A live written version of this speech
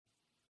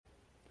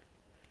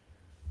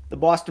The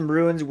Boston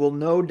Bruins will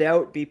no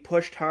doubt be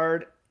pushed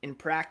hard in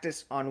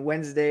practice on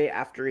Wednesday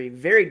after a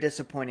very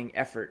disappointing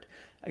effort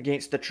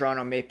against the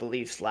Toronto Maple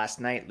Leafs last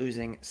night,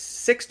 losing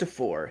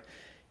 6-4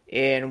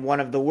 in one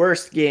of the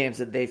worst games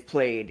that they've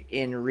played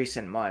in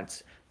recent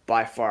months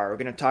by far. We're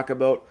going to talk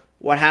about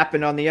what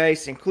happened on the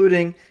ice,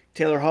 including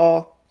Taylor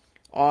Hall,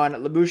 on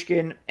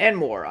Lyubushkin, and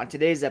more on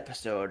today's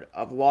episode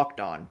of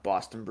Locked On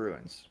Boston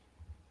Bruins.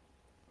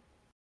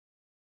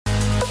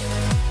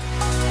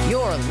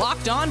 You're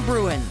Locked On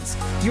Bruins,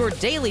 your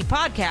daily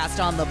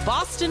podcast on the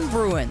Boston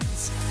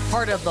Bruins.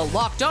 Part of the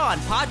Locked On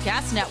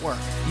Podcast Network,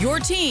 your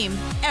team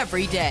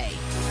every day.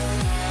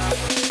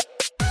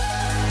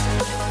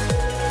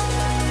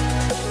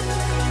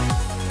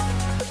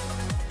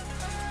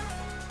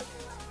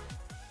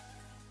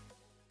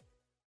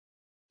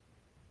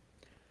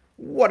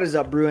 What is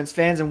up, Bruins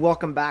fans, and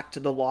welcome back to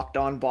the Locked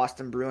On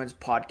Boston Bruins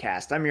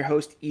podcast. I'm your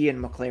host,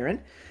 Ian McLaren,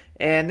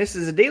 and this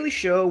is a daily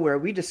show where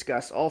we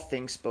discuss all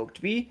things Spoke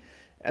to Be,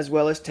 as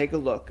well as take a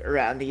look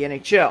around the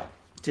NHL.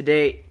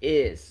 Today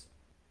is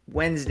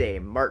Wednesday,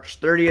 March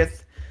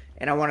 30th,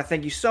 and I want to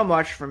thank you so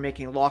much for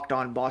making Locked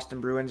On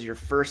Boston Bruins your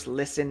first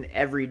listen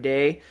every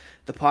day.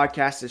 The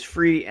podcast is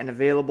free and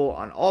available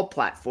on all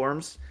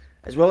platforms,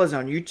 as well as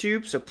on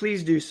YouTube, so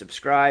please do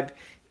subscribe.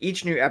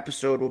 Each new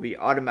episode will be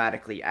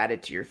automatically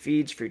added to your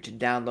feeds for you to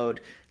download,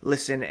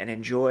 listen, and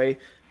enjoy.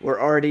 We're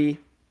already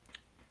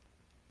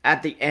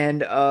at the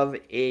end of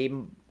a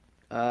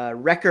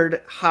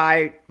record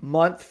high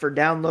month for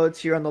downloads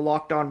here on the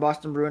Locked On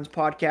Boston Bruins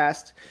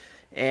podcast.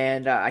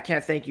 And I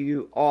can't thank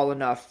you all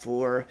enough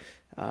for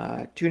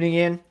tuning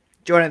in,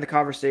 joining the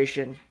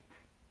conversation,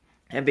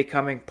 and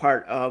becoming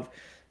part of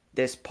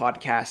this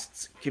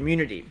podcast's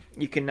community.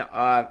 You can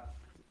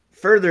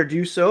further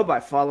do so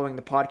by following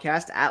the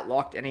podcast at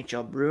Locked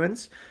NHL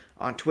Bruins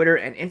on Twitter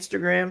and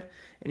Instagram.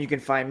 And you can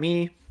find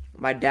me,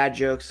 my dad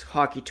jokes,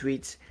 hockey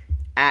tweets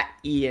at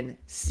Ian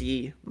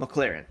C.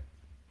 McLaren.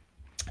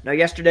 Now,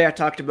 yesterday I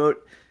talked about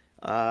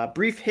a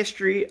brief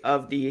history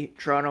of the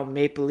Toronto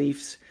Maple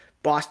Leafs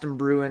Boston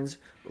Bruins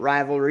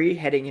rivalry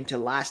heading into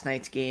last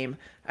night's game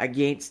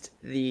against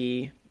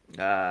the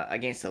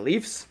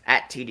Leafs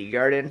at TD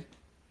Garden.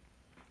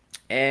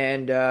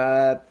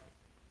 And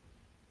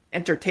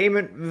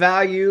entertainment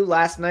value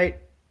last night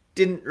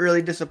didn't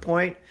really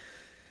disappoint.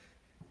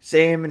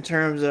 Same in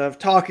terms of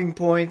talking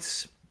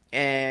points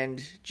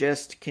and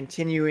just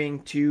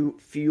continuing to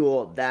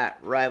fuel that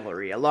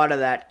rivalry. A lot of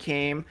that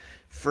came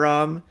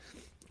from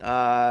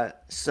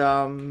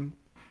some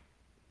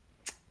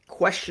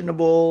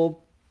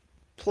questionable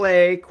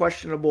play,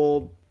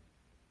 questionable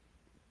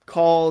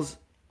calls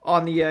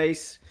on the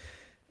ice,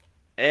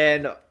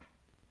 and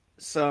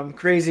some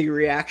crazy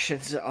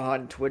reactions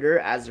on Twitter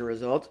as a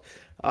result.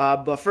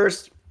 But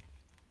first,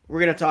 we're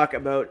going to talk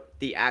about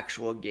the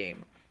actual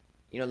game.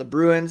 You know, the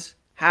Bruins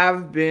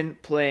have been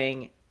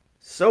playing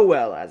so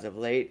well as of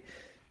late.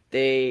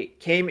 They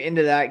came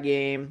into that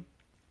game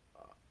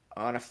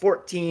on a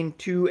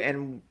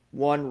 14-2-1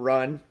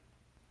 run.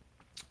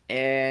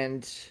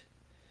 And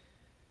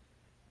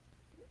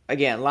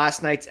again,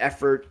 last night's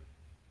effort,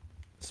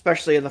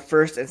 especially in the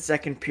first and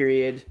second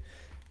period,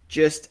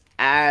 just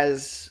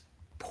as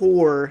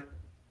poor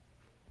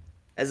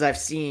as I've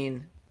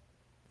seen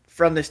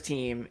from this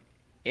team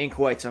in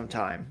quite some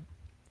time.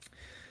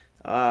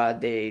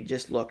 They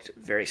just looked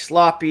very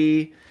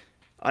sloppy,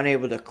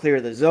 unable to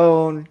clear the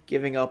zone,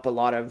 giving up a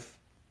lot of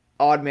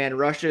odd man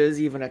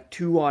rushes, even a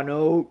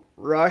 2-on-0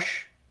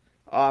 rush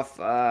off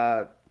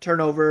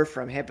turnover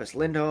from Hampus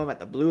Lindholm at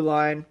the blue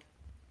line.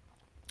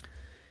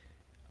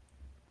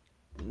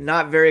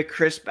 Not very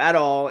crisp at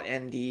all,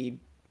 and the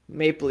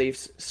Maple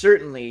Leafs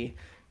certainly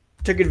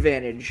took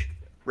advantage,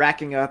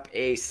 racking up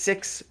a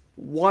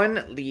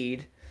 6-1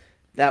 lead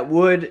that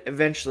would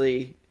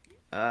eventually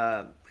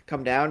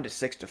come down to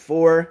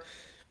 6-4,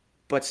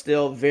 but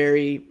still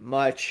very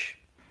much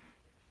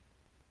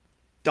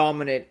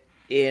dominant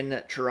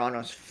in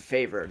Toronto's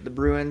favor. The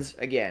Bruins,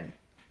 again,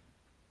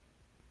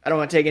 I don't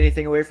want to take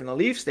anything away from the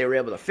Leafs. They were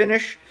able to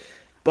finish,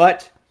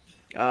 but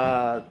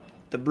the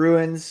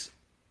Bruins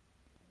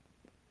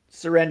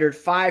surrendered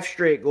 5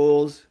 straight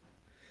goals,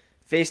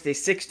 faced a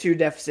 6-2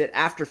 deficit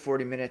after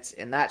 40 minutes,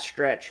 and that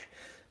stretch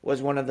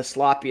was one of the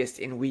sloppiest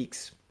in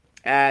weeks,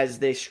 as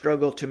they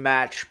struggle to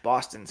match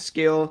Toronto's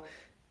skill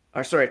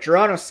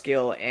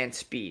and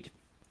speed.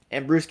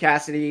 And Bruce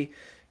Cassidy,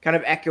 kind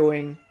of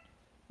echoing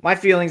my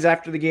feelings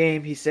after the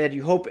game, he said,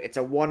 "You hope it's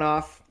a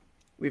one-off.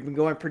 We've been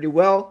going pretty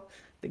well.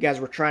 The guys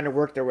were trying to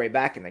work their way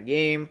back in the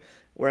game,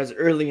 whereas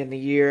early in the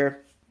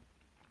year,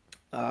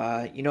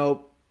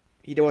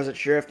 he wasn't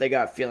sure if they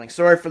got feeling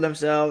sorry for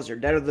themselves or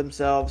doubted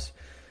themselves,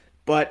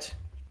 but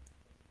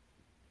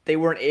they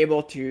weren't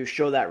able to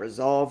show that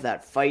resolve,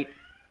 that fight,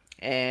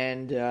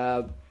 and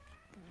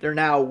they're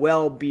now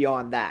well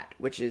beyond that,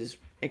 which is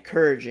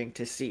encouraging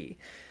to see.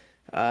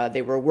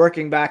 They were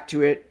working back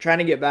to it, trying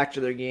to get back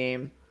to their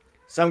game.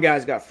 Some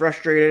guys got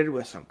frustrated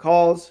with some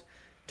calls,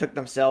 took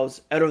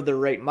themselves out of the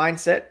right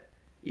mindset.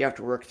 You have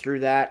to work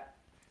through that.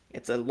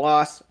 It's a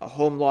loss, a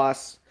home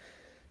loss.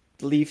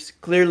 The Leafs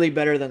clearly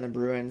better than the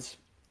Bruins.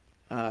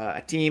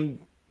 A team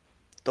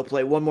they'll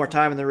play one more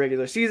time in the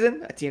regular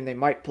season, a team they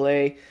might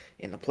play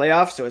in the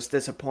playoffs, so it's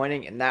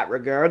disappointing in that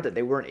regard that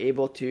they weren't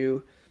able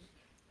to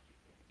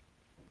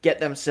get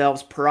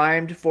themselves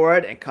primed for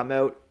it and come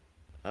out,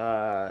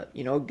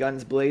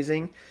 guns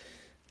blazing.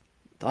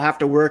 They'll have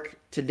to work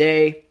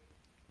today,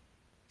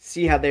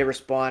 see how they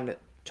respond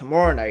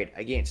tomorrow night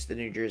against the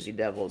New Jersey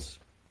Devils.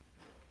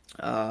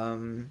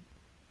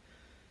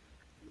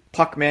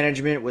 Puck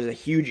management was a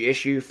huge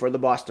issue for the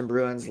Boston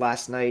Bruins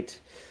last night.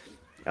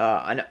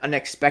 An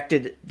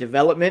unexpected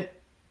development.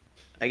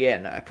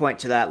 Again, I point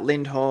to that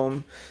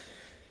Lindholm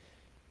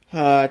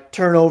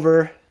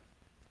turnover.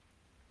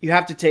 You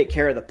have to take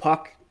care of the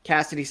puck.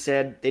 Cassidy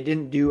said they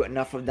didn't do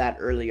enough of that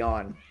early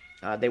on.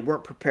 They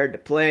weren't prepared to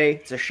play.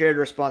 It's a shared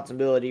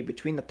responsibility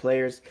between the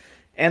players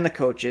and the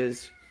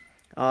coaches.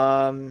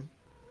 And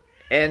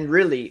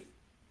really,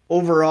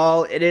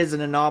 overall, it is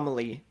an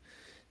anomaly.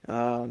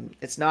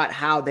 It's not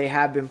how they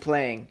have been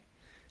playing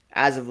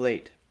as of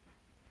late.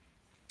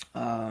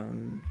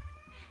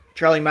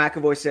 Charlie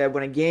McAvoy said,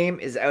 when a game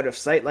is out of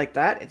sight like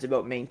that, it's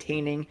about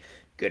maintaining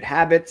good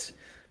habits,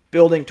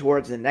 building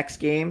towards the next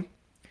game.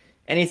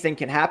 Anything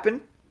can happen.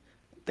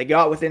 They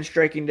got within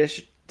striking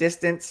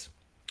distance,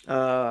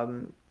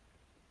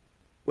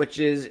 which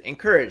is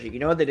encouraging.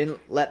 They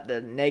didn't let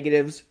the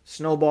negatives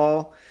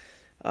snowball.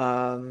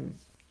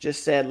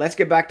 Just said, let's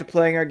get back to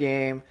playing our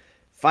game,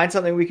 find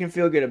something we can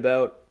feel good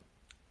about.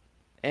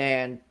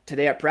 And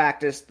today at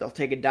practice, they'll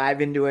take a dive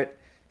into it,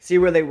 see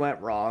where they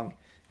went wrong,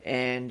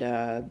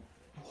 and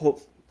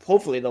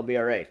hopefully they'll be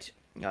all right.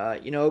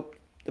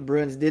 The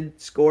Bruins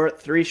did score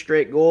 3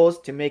 straight goals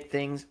to make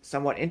things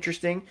somewhat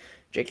interesting.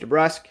 Jake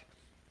DeBrusk,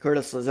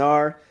 Curtis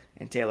Lazar,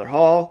 and Taylor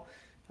Hall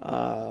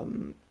got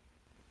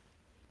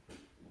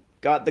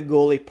the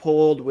goalie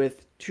pulled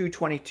with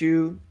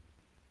 2:22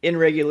 in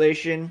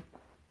regulation,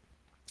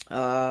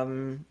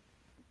 but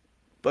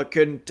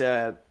couldn't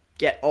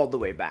get all the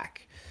way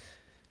back,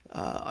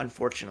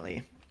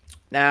 unfortunately.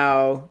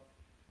 Now,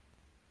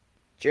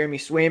 Jeremy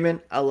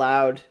Swayman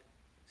allowed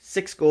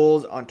 6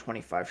 goals on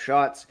 25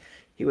 shots.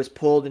 He was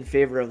pulled in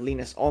favor of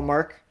Linus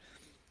Ullmark,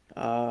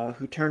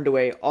 who turned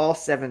away all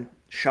 7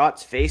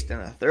 shots faced in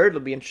the third.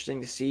 It'll be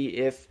interesting to see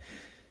if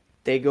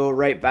they go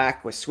right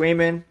back with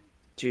Swayman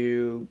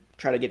to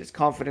try to get his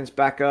confidence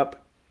back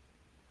up,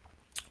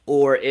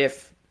 or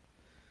if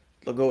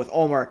they'll go with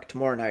Ullmark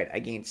tomorrow night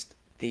against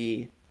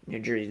the New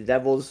Jersey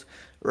Devils.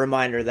 A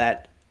reminder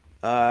that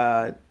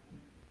Tuukka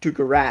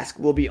Rask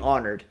will be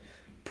honored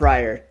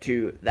prior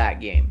to that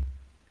game.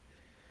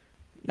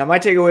 Now, my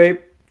takeaway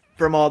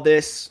from all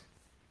this,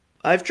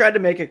 I've tried to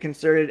make a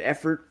concerted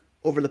effort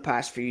over the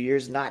past few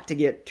years not to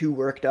get too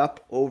worked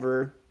up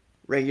over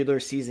regular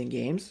season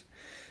games.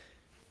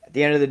 At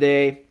the end of the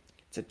day,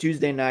 it's a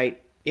Tuesday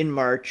night in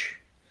March,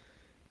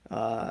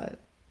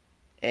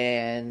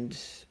 and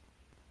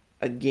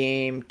a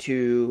game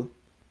to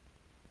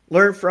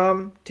learn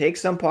from, take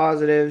some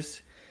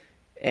positives,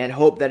 and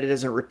hope that it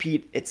doesn't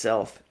repeat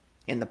itself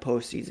in the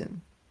postseason.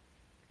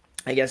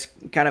 I guess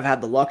kind of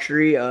had the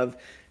luxury of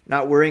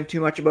not worrying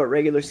too much about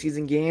regular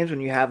season games when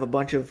you have a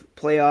bunch of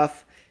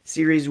playoff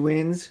series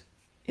wins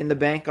in the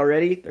bank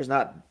already. There's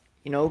not,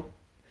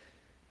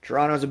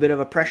 Toronto's a bit of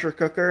a pressure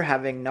cooker,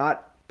 having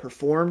not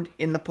performed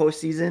in the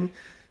postseason,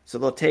 so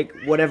they'll take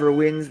whatever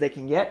wins they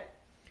can get.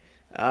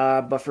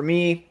 But for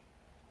me,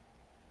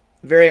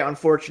 very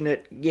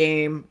unfortunate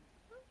game,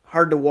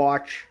 hard to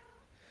watch,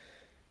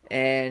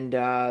 and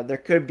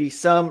there could be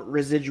some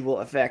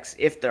residual effects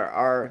if there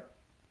are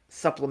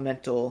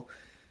supplemental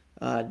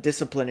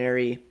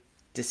disciplinary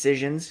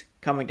decisions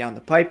coming down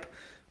the pipe.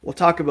 We'll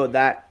talk about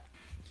that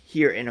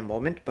here in a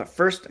moment, but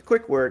first, a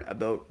quick word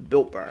about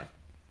Built Bar.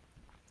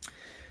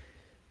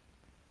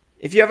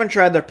 If you haven't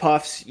tried their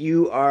puffs,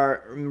 you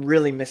are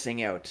really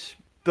missing out.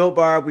 Built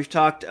Bar, we've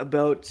talked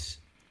about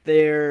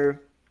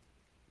their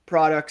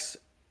products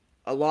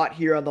a lot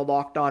here on the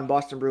Locked On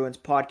Boston Bruins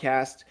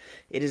podcast.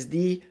 It is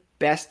the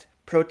best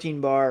protein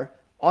bar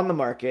on the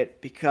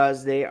market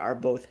because they are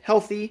both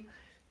healthy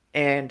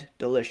and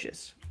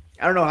delicious.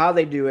 I don't know how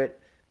they do it,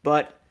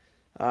 but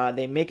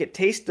they make it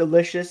taste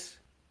delicious,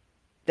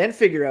 then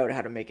figure out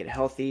how to make it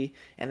healthy,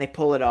 and they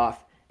pull it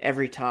off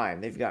every time.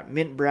 They've got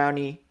mint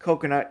brownie,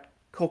 coconut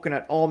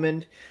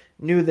almond.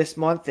 New this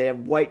month, they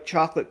have white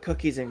chocolate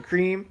cookies and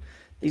cream.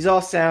 These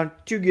all sound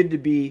too good to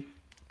be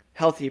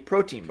healthy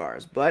protein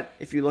bars, but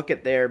if you look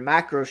at their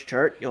macros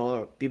chart,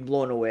 you'll be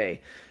blown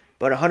away.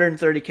 But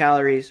 130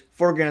 calories,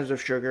 4 grams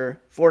of sugar,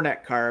 4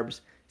 net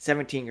carbs,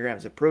 17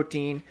 grams of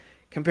protein.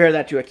 Compare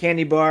that to a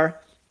candy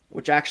bar,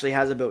 which actually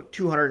has about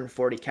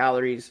 240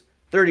 calories,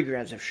 30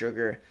 grams of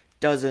sugar,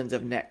 dozens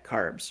of net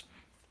carbs.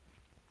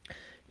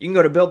 You can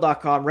go to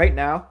Built.com right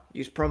now,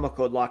 use promo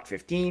code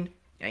LOCKED15,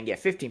 and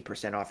get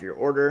 15% off your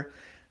order.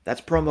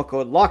 That's promo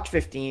code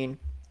LOCKED15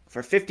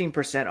 for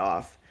 15%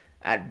 off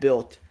at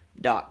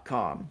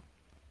Built.com.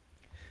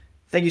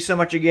 Thank you so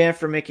much again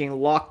for making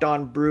Locked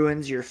On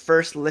Bruins your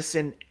first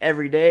listen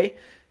every day.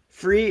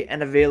 free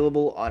and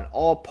available on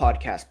all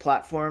podcast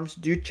platforms.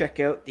 Do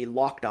check out the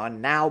Locked On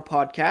Now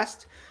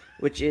podcast,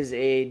 which is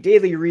a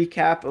daily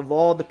recap of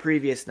all the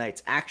previous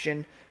night's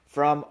action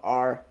from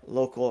our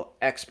local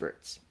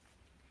experts.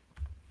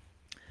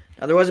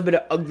 Now, there was a bit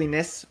of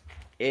ugliness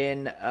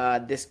in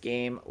this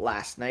game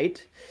last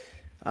night.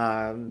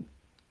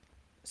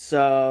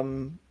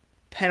 Some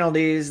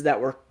penalties that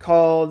were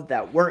called,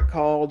 that weren't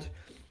called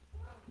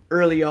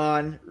early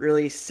on,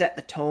 really set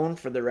the tone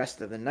for the rest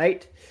of the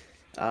night.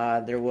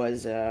 There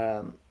was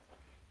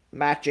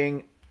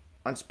matching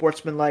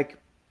unsportsmanlike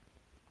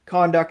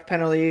conduct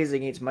penalties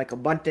against Michael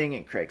Bunting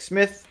and Craig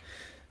Smith.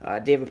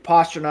 David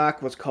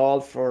Pastrnak was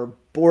called for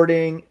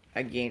boarding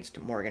against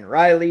Morgan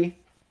Riley.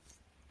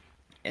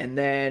 And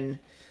then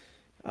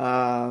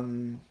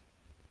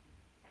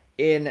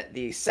in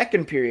the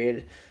second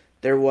period,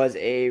 there was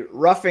a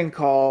roughing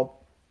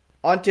call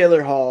on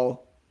Taylor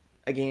Hall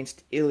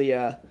against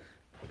Ilya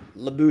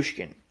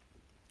Lyubushkin.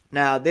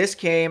 Now, this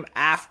came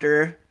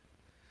after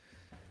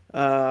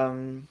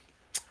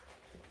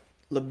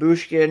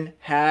Lyubushkin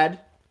had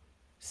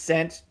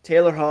sent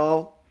Taylor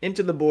Hall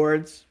into the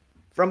boards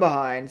from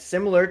behind,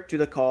 similar to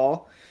the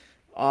call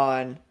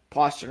on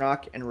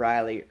Pastrnak and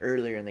Riley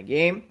earlier in the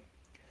game.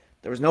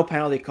 There was no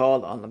penalty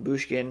called on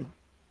Lyubushkin.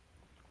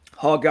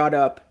 Hall got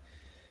up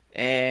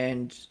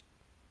and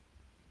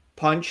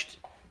punched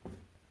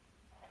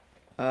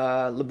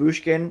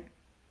Lyubushkin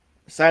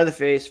side of the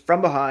face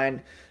from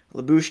behind.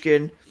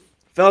 Lyubushkin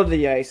fell to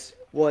the ice,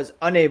 was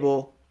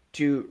unable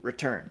to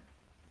return.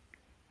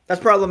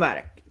 That's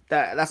problematic.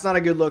 That's not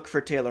a good look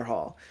for Taylor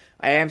Hall.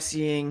 I am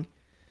seeing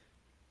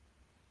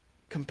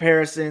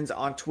comparisons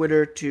on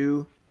Twitter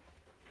to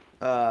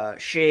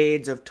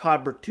shades of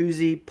Todd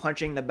Bertuzzi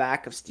punching the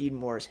back of Steve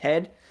Moore's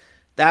head.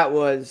 That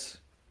was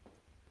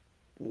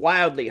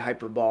wildly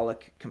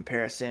hyperbolic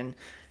comparison.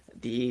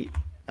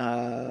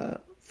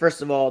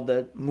 First of all,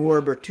 the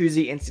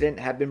Moore-Bertuzzi incident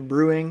had been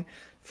brewing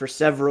for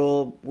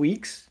several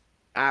weeks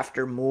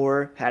after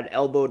Moore had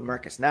elbowed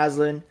Marcus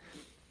Naslund.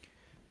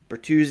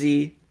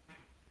 Bertuzzi,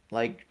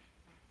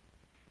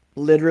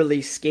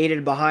 literally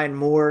skated behind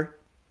Moore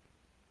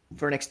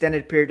for an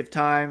extended period of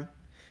time,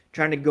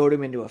 trying to goad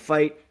him into a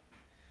fight.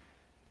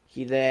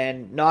 He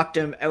then knocked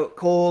him out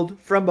cold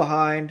from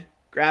behind,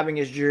 grabbing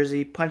his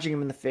jersey, punching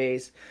him in the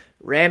face,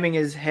 ramming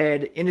his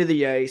head into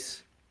the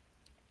ice.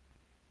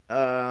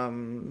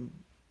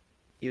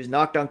 He was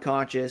knocked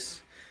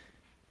unconscious,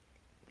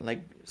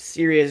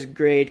 serious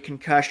grade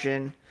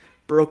concussion,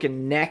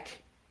 broken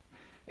neck,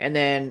 and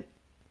then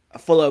a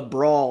full-out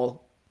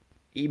brawl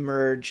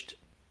emerged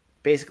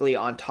basically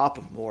on top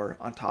of Moore,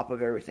 on top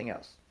of everything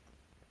else.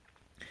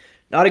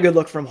 Not a good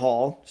look from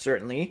Hall,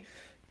 certainly.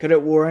 Could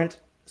it warrant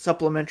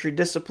supplementary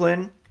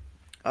discipline?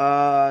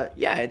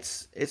 Yeah,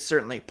 it's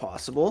certainly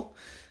possible.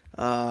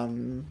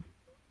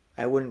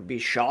 I wouldn't be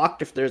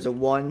shocked if there's a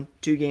 1-2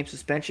 game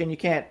suspension. You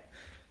can't,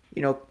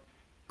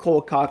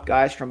 cold cock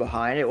guys from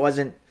behind. It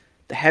wasn't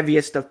the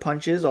heaviest of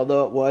punches,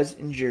 although it was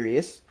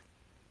injurious.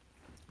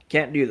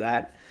 Can't do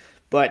that.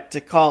 But to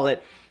call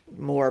it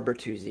more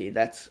Bertuzzi,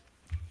 that's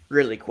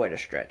really quite a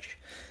stretch.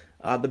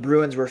 The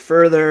Bruins were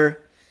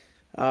further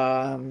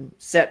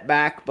set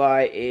back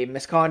by a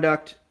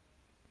misconduct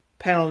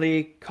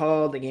penalty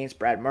called against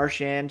Brad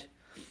Marchand,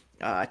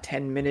 a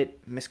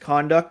 10-minute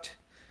misconduct.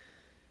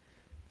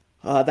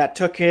 That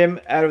took him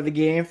out of the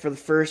game for the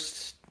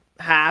first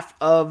half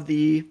of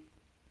the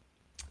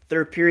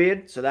third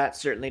period, so that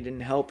certainly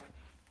didn't help.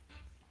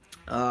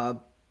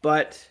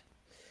 But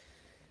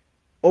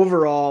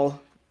overall,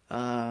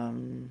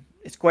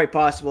 it's quite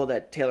possible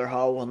that Taylor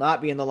Hall will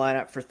not be in the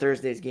lineup for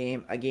Thursday's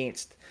game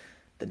against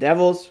the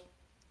Devils,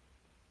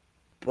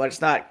 but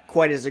it's not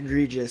quite as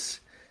egregious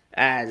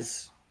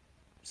as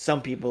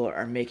some people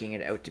are making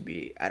it out to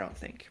be, I don't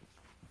think.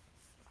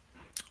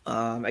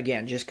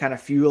 Again, just kind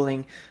of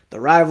fueling the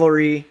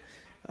rivalry.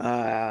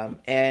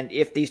 And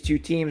if these two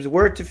teams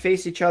were to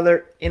face each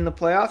other in the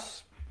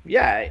playoffs,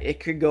 yeah, it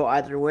could go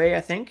either way,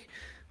 I think.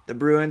 The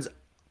Bruins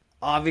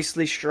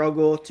obviously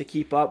struggle to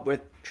keep up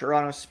with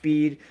Toronto's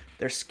speed,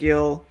 their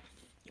skill.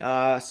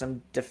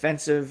 Some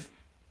defensive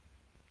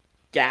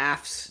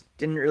gaffes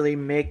didn't really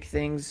make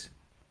things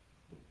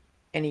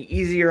any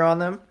easier on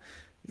them.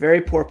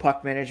 Very poor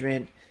puck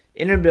management,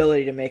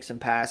 inability to make some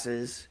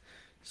passes,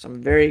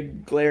 some very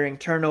glaring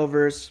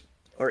turnovers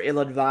or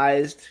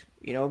ill-advised,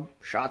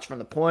 shots from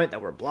the point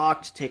that were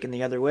blocked, taken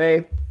the other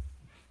way.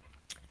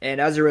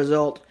 And as a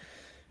result,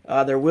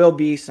 there will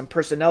be some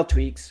personnel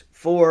tweaks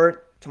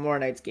for tomorrow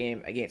night's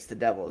game against the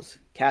Devils.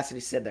 Cassidy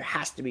said there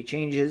has to be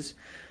changes.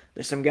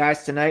 There's some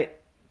guys tonight,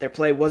 their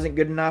play wasn't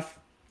good enough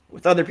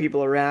with other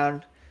people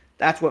around.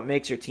 That's what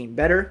makes your team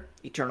better.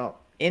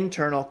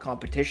 Internal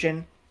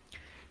competition.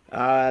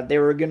 They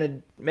were going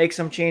to make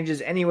some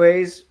changes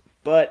anyways,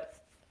 but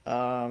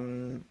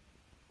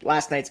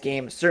last night's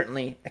game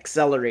certainly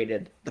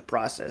accelerated the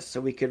process. So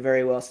we could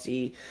very well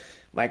see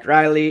Mike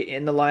Riley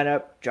in the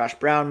lineup, Josh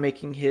Brown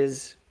making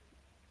his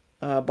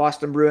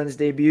Boston Bruins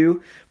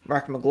debut,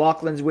 Mark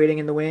McLaughlin's waiting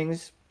in the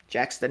wings,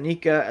 Jack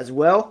Stanika as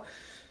well.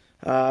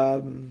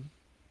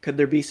 Could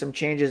there be some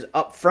changes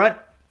up front?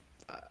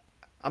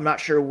 I'm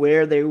not sure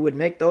where they would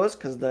make those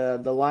because the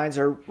lines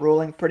are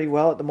rolling pretty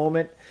well at the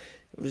moment.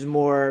 It was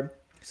more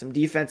some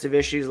defensive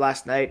issues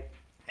last night,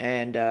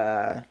 and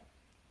I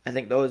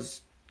think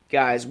those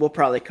guys will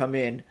probably come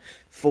in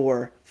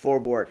for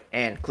Forbort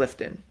and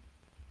Clifton.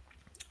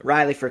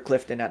 Riley for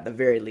Clifton at the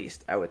very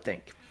least, I would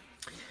think.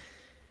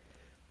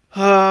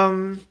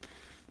 What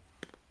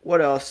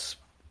else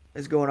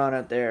is going on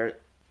out there?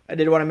 I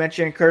did want to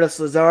mention Curtis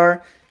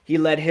Lazar. He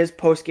led his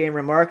post-game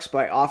remarks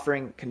by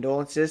offering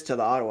condolences to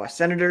the Ottawa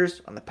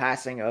Senators on the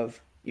passing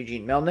of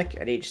Eugene Melnyk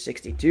at age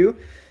 62.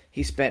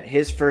 He spent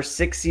his first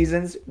 6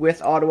 seasons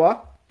with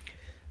Ottawa.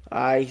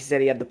 He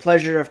said he had the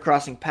pleasure of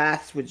crossing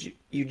paths with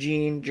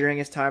Eugene during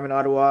his time in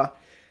Ottawa.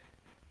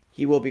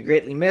 He will be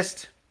greatly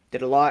missed.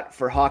 Did a lot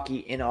for hockey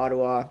in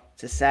Ottawa.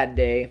 It's a sad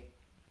day.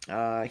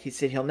 He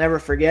said he'll never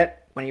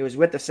forget when he was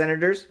with the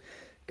Senators,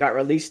 got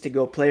released to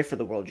go play for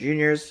the World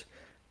Juniors.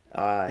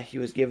 He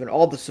was given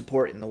all the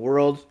support in the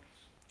world.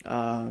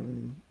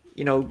 Eugene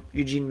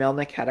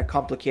Melnyk had a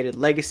complicated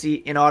legacy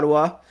in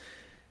Ottawa,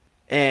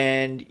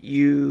 and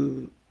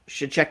you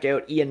should check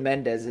out Ian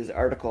Mendez's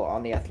article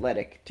on The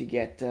Athletic to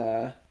get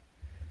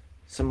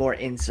some more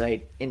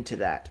insight into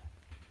that.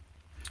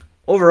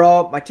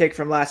 Overall, my take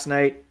from last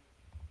night,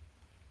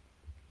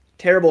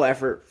 terrible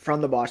effort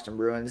from the Boston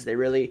Bruins. They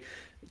really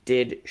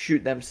did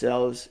shoot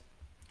themselves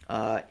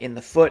in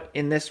the foot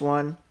in this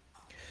one.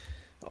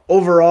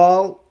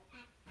 Overall,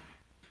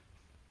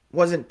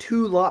 wasn't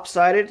too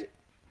lopsided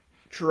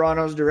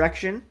Toronto's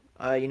direction.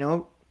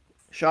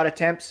 Shot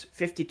attempts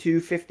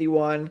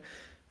 52-51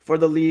 for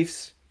the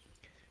Leafs.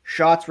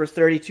 Shots were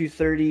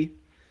 32-30.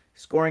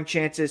 Scoring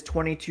chances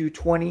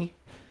 22-20.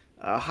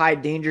 High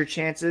danger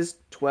chances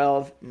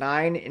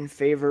 12-9 in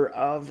favor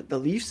of the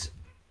Leafs.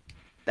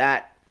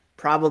 That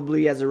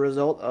probably as a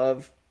result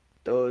of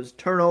those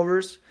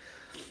turnovers.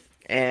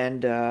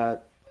 And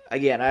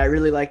again, I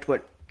really liked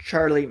what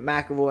Charlie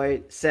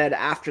McAvoy said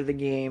after the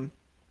game,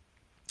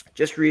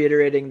 just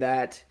reiterating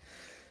that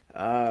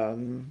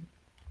the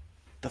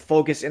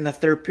focus in the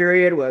third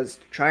period was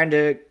trying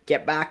to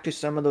get back to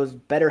some of those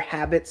better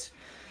habits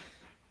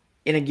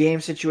in a game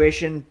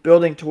situation,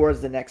 building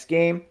towards the next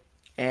game.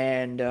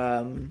 And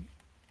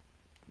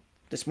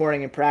this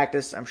morning in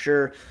practice, I'm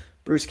sure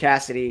Bruce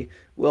Cassidy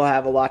will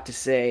have a lot to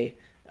say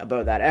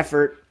about that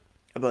effort,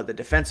 about the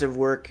defensive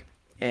work,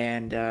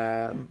 and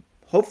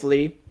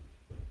hopefully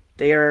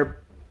they are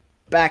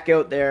back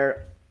out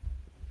there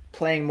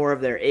playing more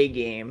of their A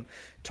game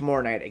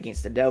tomorrow night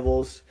against the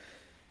Devils.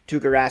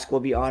 Tuukka Rask will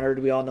be honored.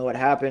 We all know what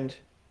happened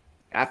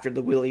after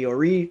the Willie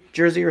O'Ree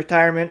jersey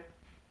retirement.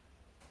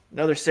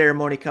 Another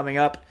ceremony coming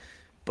up,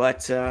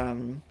 but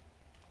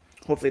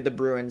hopefully the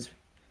Bruins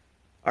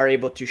are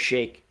able to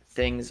shake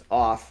things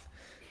off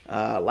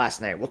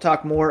last night. We'll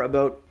talk more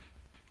about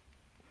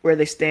where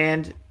they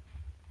stand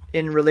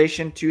in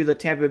relation to the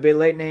Tampa Bay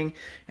Lightning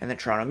and the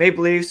Toronto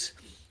Maple Leafs,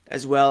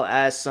 as well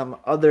as some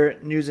other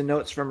news and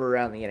notes from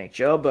around the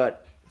NHL.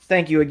 But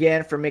thank you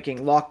again for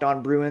making Locked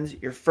On Bruins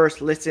your first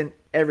listen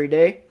every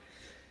day.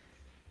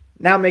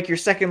 Now make your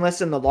second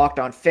listen the Locked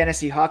On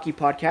Fantasy Hockey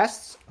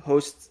podcasts.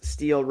 Hosts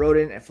Steele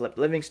Roden and Flip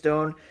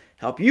Livingstone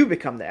help you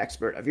become the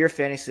expert of your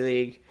fantasy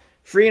league,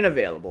 free and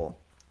available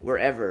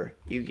wherever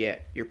you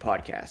get your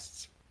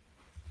podcasts.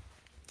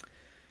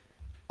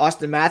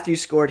 Austin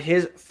Matthews scored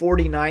his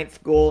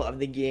 49th goal of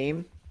the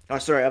game,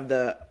 of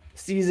the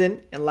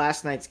season in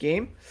last night's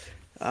game.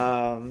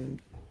 David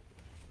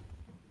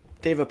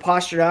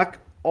Pastrnak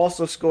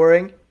also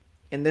scoring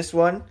in this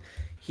one.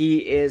 He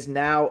is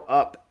now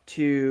up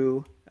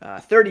to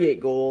 38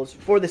 goals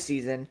for the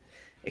season,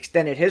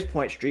 extended his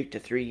point streak to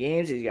 3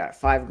 games. He's got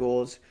 5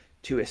 goals,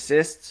 2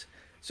 assists.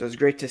 So it's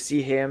great to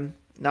see him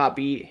not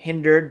be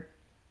hindered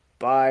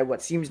by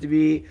what seems to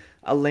be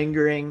a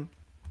lingering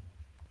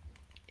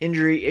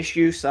injury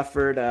issue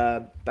suffered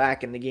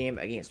back in the game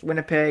against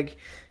Winnipeg.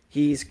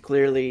 He's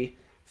clearly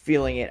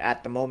feeling it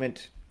at the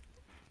moment.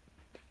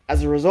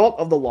 As a result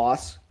of the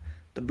loss,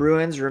 the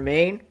Bruins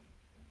remain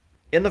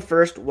in the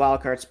first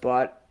wildcard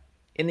spot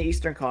in the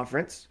Eastern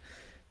Conference.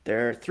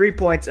 They're 3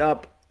 points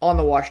up on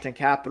the Washington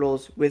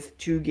Capitals with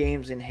 2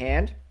 games in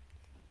hand.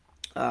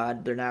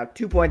 They're now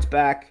 2 points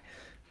back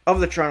of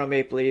the Toronto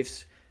Maple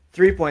Leafs,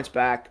 3 points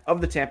back of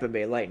the Tampa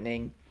Bay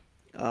Lightning.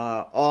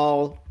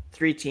 All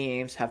 3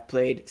 teams have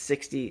played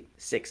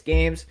 66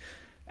 games,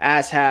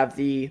 as have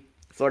the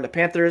Florida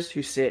Panthers,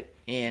 who sit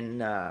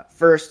in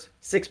first,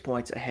 6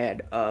 points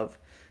ahead of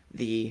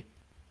the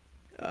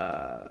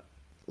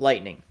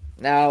Lightning.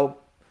 Now,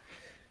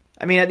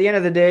 at the end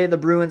of the day, the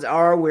Bruins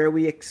are where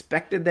we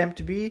expected them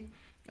to be.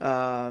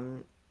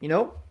 Around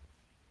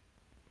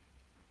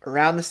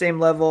the same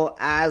level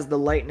as the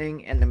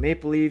Lightning and the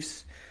Maple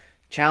Leafs,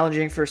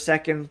 challenging for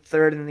second,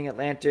 third in the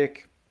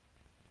Atlantic.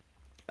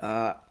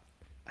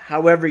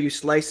 However you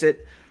slice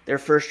it, their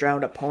first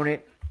round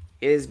opponent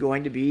is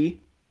going to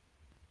be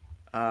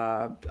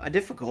a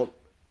difficult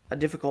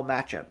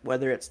matchup,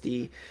 whether it's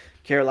the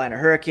Carolina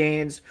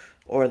Hurricanes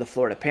or the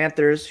Florida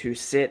Panthers, who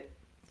sit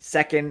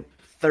second,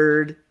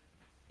 third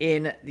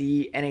in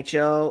the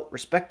NHL,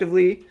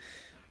 respectively.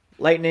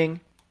 Lightning,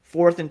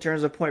 4th in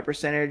terms of point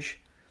percentage.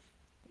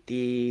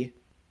 The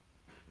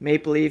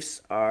Maple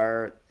Leafs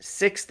are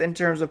 6th in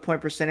terms of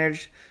point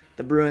percentage.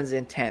 The Bruins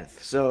in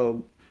 10th.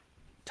 So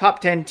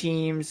top 10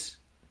 teams,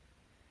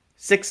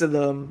 6 of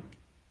them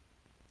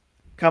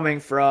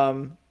coming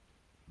from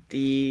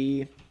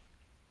the,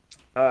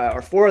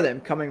 or 4 of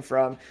them coming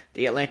from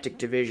the Atlantic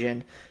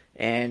Division,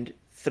 and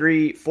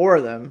 4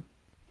 of them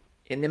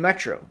in the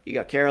Metro. You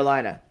got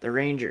Carolina, the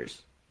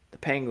Rangers, the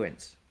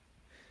Penguins.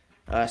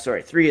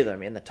 3 of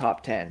them in the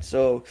top 10.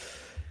 So,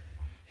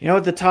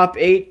 the top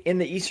 8 in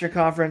the Eastern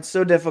Conference,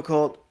 so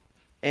difficult.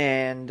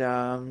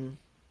 And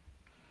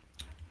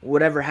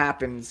whatever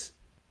happens,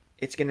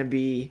 it's going to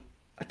be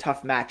a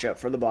tough matchup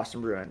for the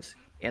Boston Bruins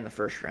in the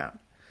first round.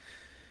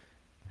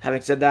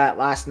 Having said that,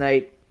 last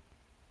night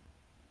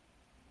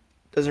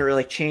doesn't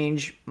really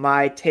change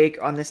my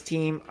take on this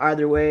team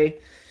either way.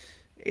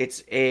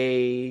 It's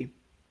a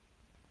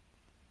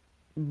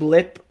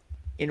blip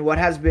in what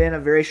has been a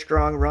very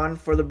strong run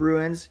for the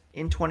Bruins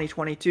in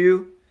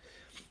 2022.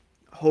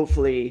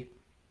 Hopefully,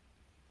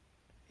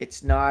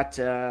 it's not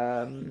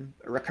a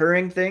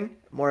recurring thing,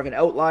 more of an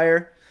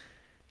outlier.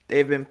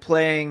 They've been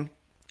playing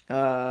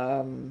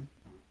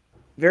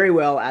very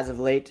well as of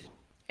late,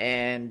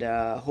 and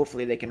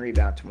hopefully they can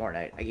rebound tomorrow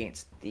night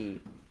against the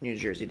New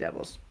Jersey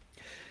Devils.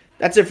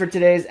 That's it for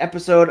today's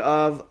episode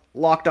of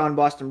Locked On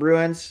Boston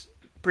Bruins.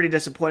 Pretty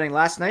disappointing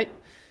last night.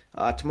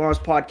 Tomorrow's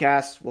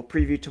podcast will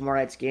preview tomorrow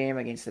night's game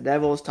against the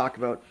Devils, talk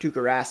about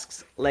Tuukka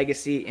Rask's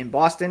legacy in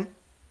Boston,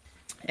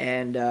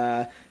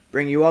 and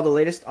bring you all the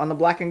latest on the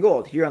black and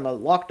gold here on the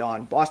Locked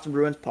On Boston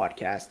Bruins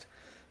podcast,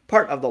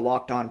 part of the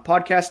Locked On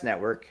Podcast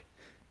Network,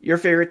 your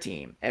favorite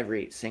team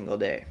every single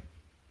day.